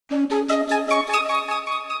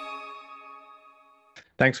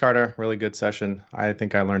Thanks, Carter. Really good session. I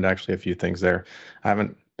think I learned actually a few things there. I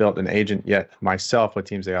haven't built an agent yet myself with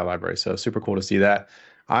Teams AI Library, so super cool to see that.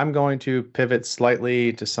 I'm going to pivot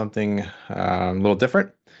slightly to something a little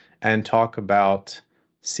different and talk about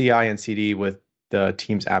CI and CD with the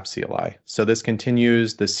Teams App CLI. So this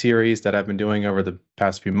continues the series that I've been doing over the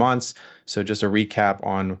past few months. So just a recap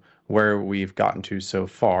on where we've gotten to so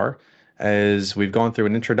far is we've gone through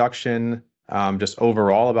an introduction just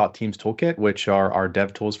overall about Teams Toolkit, which are our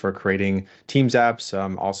dev tools for creating Teams apps,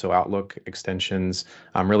 also Outlook extensions,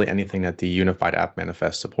 really anything that the Unified App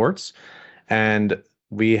Manifest supports. And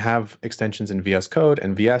we have extensions in VS Code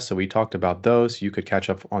and VS, so we talked about those. You could catch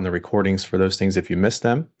up on the recordings for those things if you missed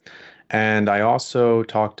them. And I also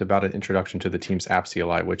talked about an introduction to the Teams App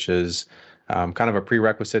CLI, which is kind of a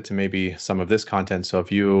prerequisite to maybe some of this content. So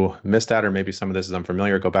if you missed that or maybe some of this is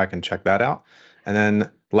unfamiliar, go back and check that out. And then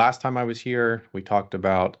last time I was here, we talked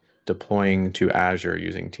about deploying to Azure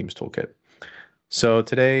using Teams Toolkit. So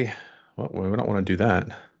today, well, we don't want to do that.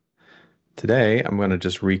 Today, I'm going to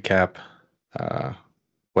just recap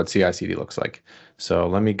what CI/CD looks like. So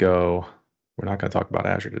let me go. We're not going to talk about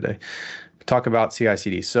Azure today. Talk about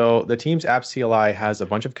CI/CD. So the Teams App CLI has a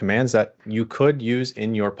bunch of commands that you could use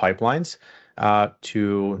in your pipelines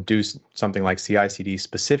to do something like CI/CD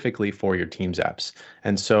specifically for your Teams apps.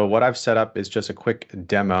 And so what I've set up is just a quick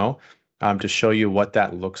demo to show you what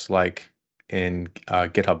that looks like in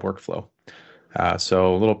GitHub workflow.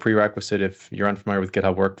 So a little prerequisite, if you're unfamiliar with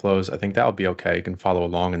GitHub workflows, I think that would be okay. You can follow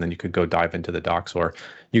along and then you could go dive into the docs, or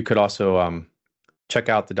you could also check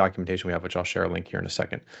out the documentation we have, which I'll share a link here in a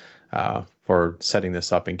second, for setting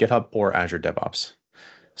this up in GitHub or Azure DevOps.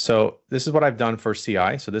 So this is what I've done for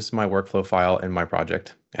CI. So this is my workflow file in my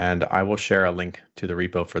project, and I will share a link to the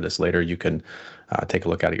repo for this later. You can take a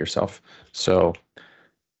look at it yourself. So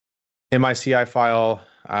in my CI file,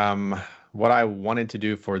 what I wanted to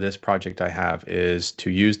do for this project I have is to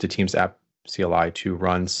use the Teams App CLI to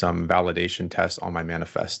run some validation tests on my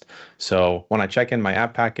manifest. So when I check in my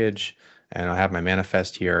app package and I have my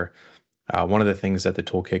manifest here, one of the things that the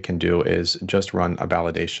toolkit can do is just run a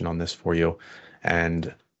validation on this for you.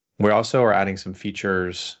 And we also are adding some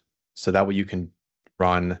features so that way you can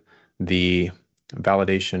run the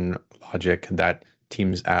validation logic that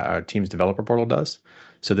Teams Developer Portal does.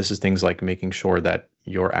 So this is things like making sure that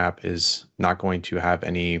your app is not going to have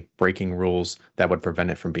any breaking rules that would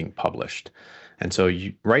prevent it from being published. And so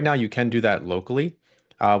right now you can do that locally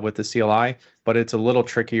with the CLI, but it's a little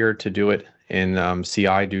trickier to do it in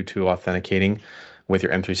CI due to authenticating with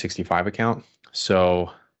your M365 account.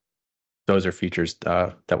 So those are features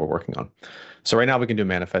that we're working on. So right now we can do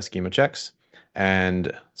manifest schema checks.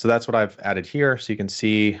 And so that's what I've added here. So you can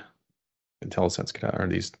see IntelliSense get out, or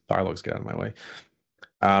these dialogues get out of my way.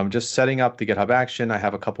 Just setting up the GitHub action. I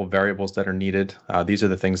have a couple variables that are needed. These are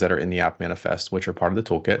the things that are in the app manifest, which are part of the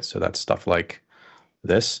toolkit. So that's stuff like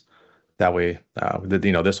this. That way,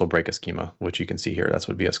 this will break a schema, which you can see here. That's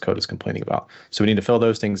what VS Code is complaining about. So we need to fill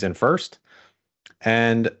those things in first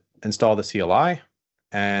and install the CLI.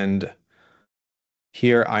 And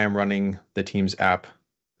here I am running the Teams app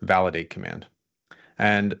validate command.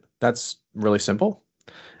 And that's really simple.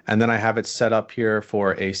 And then I have it set up here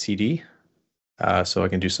for a CD. So I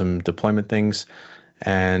can do some deployment things.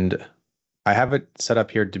 And I have it set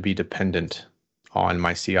up here to be dependent on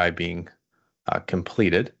my CI being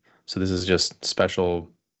completed. So this is just special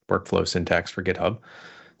workflow syntax for GitHub.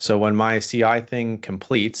 So when my CI thing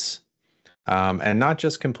completes, and not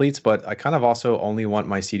just completes, but I kind of also only want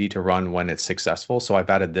my CD to run when it's successful. So I've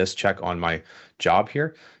added this check on my job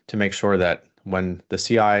here to make sure that when the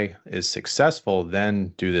CI is successful,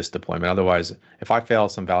 then do this deployment. Otherwise, if I fail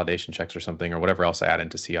some validation checks or something or whatever else I add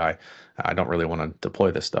into CI, I don't really want to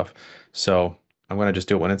deploy this stuff. So I'm going to just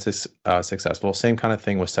do it when it's successful. Same kind of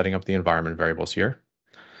thing with setting up the environment variables here.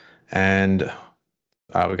 And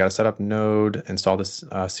we got to set up node, install this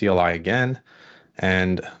CLI again.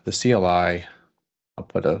 And the CLI, I'll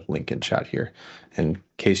put a link in chat here in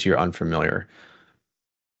case you're unfamiliar.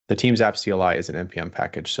 The Teams App CLI is an NPM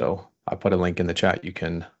package, so I'll put a link in the chat. You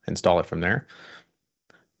can install it from there.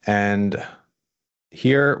 And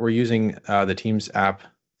here we're using the Teams App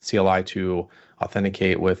CLI to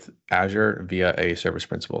authenticate with Azure via a service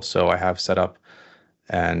principal. So I have set up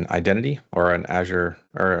an identity or an Azure,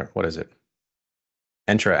 or what is it?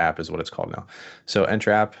 Entra app is what it's called now. So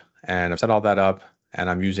Entra app, and I've set all that up, and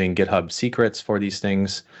I'm using GitHub secrets for these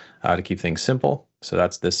things to keep things simple. So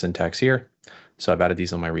that's this syntax here. So I've added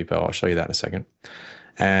these on my repo. I'll show you that in a second.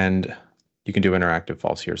 And you can do interactive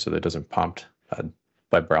false here so that it doesn't prompt a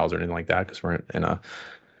web browser or anything like that because we're in a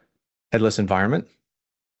headless environment.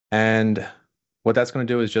 And what that's going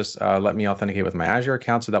to do is just let me authenticate with my Azure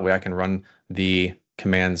account so that way I can run the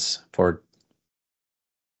commands for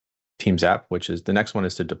Teams app, which is the next one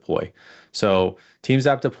is to deploy. So Teams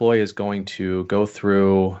app deploy is going to go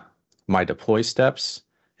through my deploy steps.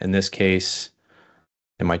 In this case,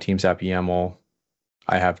 in my Teams app YAML,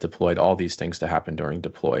 I have deployed all these things to happen during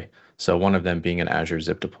deploy. So one of them being an Azure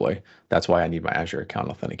zip deploy. That's why I need my Azure account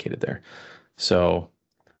authenticated there. So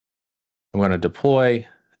I'm going to deploy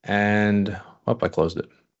and, oh, I closed it.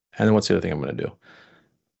 And then what's the other thing I'm going to do?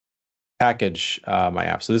 Package my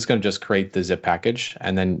app. So this is going to just create the zip package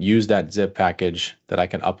and then use that zip package that I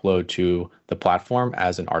can upload to the platform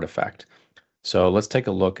as an artifact. So let's take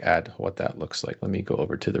a look at what that looks like. Let me go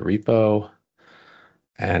over to the repo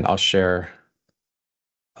and I'll share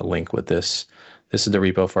a link with this. This is the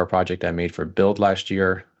repo for a project I made for Build last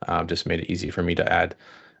year. Just made it easy for me to add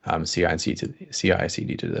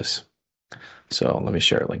CI/CD to this. So let me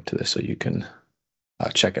share a link to this so you can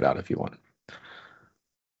check it out if you want.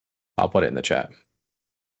 I'll put it in the chat.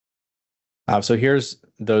 So here's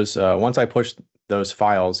those, once I push those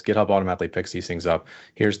files, GitHub automatically picks these things up.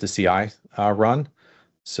 Here's the CI run.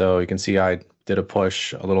 So you can see I did a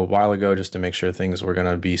push a little while ago just to make sure things were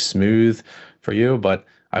going to be smooth for you. But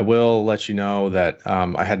I will let you know that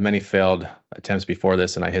I had many failed attempts before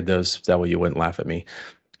this, and I hid those so that way you wouldn't laugh at me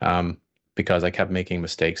because I kept making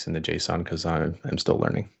mistakes in the JSON because I'm still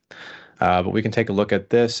learning. But we can take a look at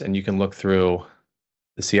this, and you can look through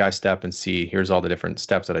the CI step and see here's all the different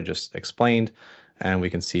steps that I just explained, and we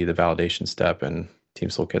can see the validation step, and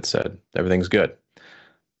Teams Toolkit said everything's good.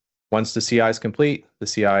 Once the CI is complete, the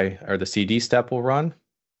CI or the CD step will run.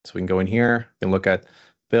 So we can go in here and look at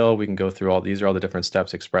build. We can go through all these are all the different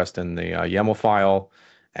steps expressed in the YAML file,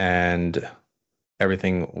 and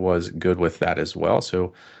everything was good with that as well.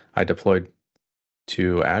 So I deployed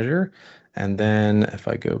to Azure, and then if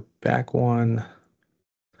I go back one,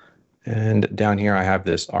 and down here I have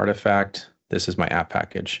this artifact. This is my app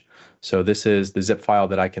package. So this is the zip file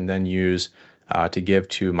that I can then use to give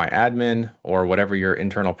to my admin or whatever your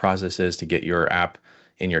internal process is to get your app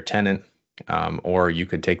in your tenant. Or you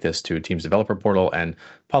could take this to Teams Developer Portal and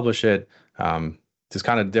publish it. There's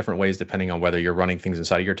kind of different ways depending on whether you're running things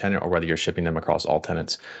inside of your tenant or whether you're shipping them across all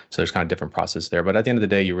tenants. So there's kind of different process there. But at the end of the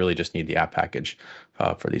day, you really just need the app package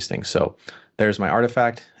for these things. So there's my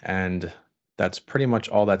artifact, and that's pretty much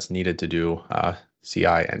all that's needed to do CI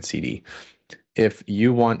and CD. If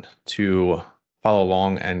you want to follow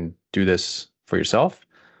along and do this for yourself,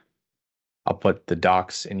 I'll put the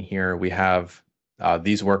docs in here. We have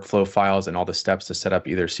these workflow files and all the steps to set up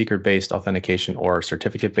either secret-based authentication or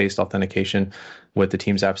certificate-based authentication with the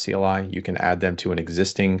Teams App CLI. You can add them to an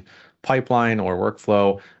existing pipeline or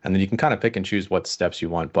workflow, and then you can kind of pick and choose what steps you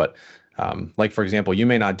want. But like, for example, you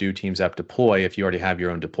may not do Teams App deploy if you already have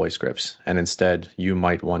your own deploy scripts, and instead you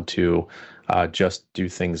might want to just do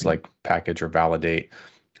things like package or validate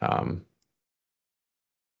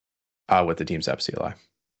with the Teams App CLI.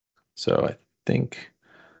 So I think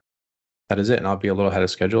that is it, and I'll be a little ahead of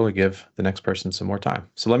schedule to give the next person some more time.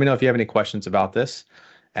 So let me know if you have any questions about this,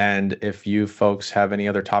 and if you folks have any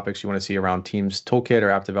other topics you want to see around Teams Toolkit or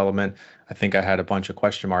app development. I think I had a bunch of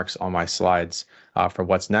question marks on my slides for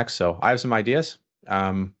what's next, so I have some ideas.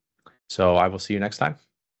 So I will see you next time.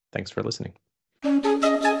 Thanks for listening.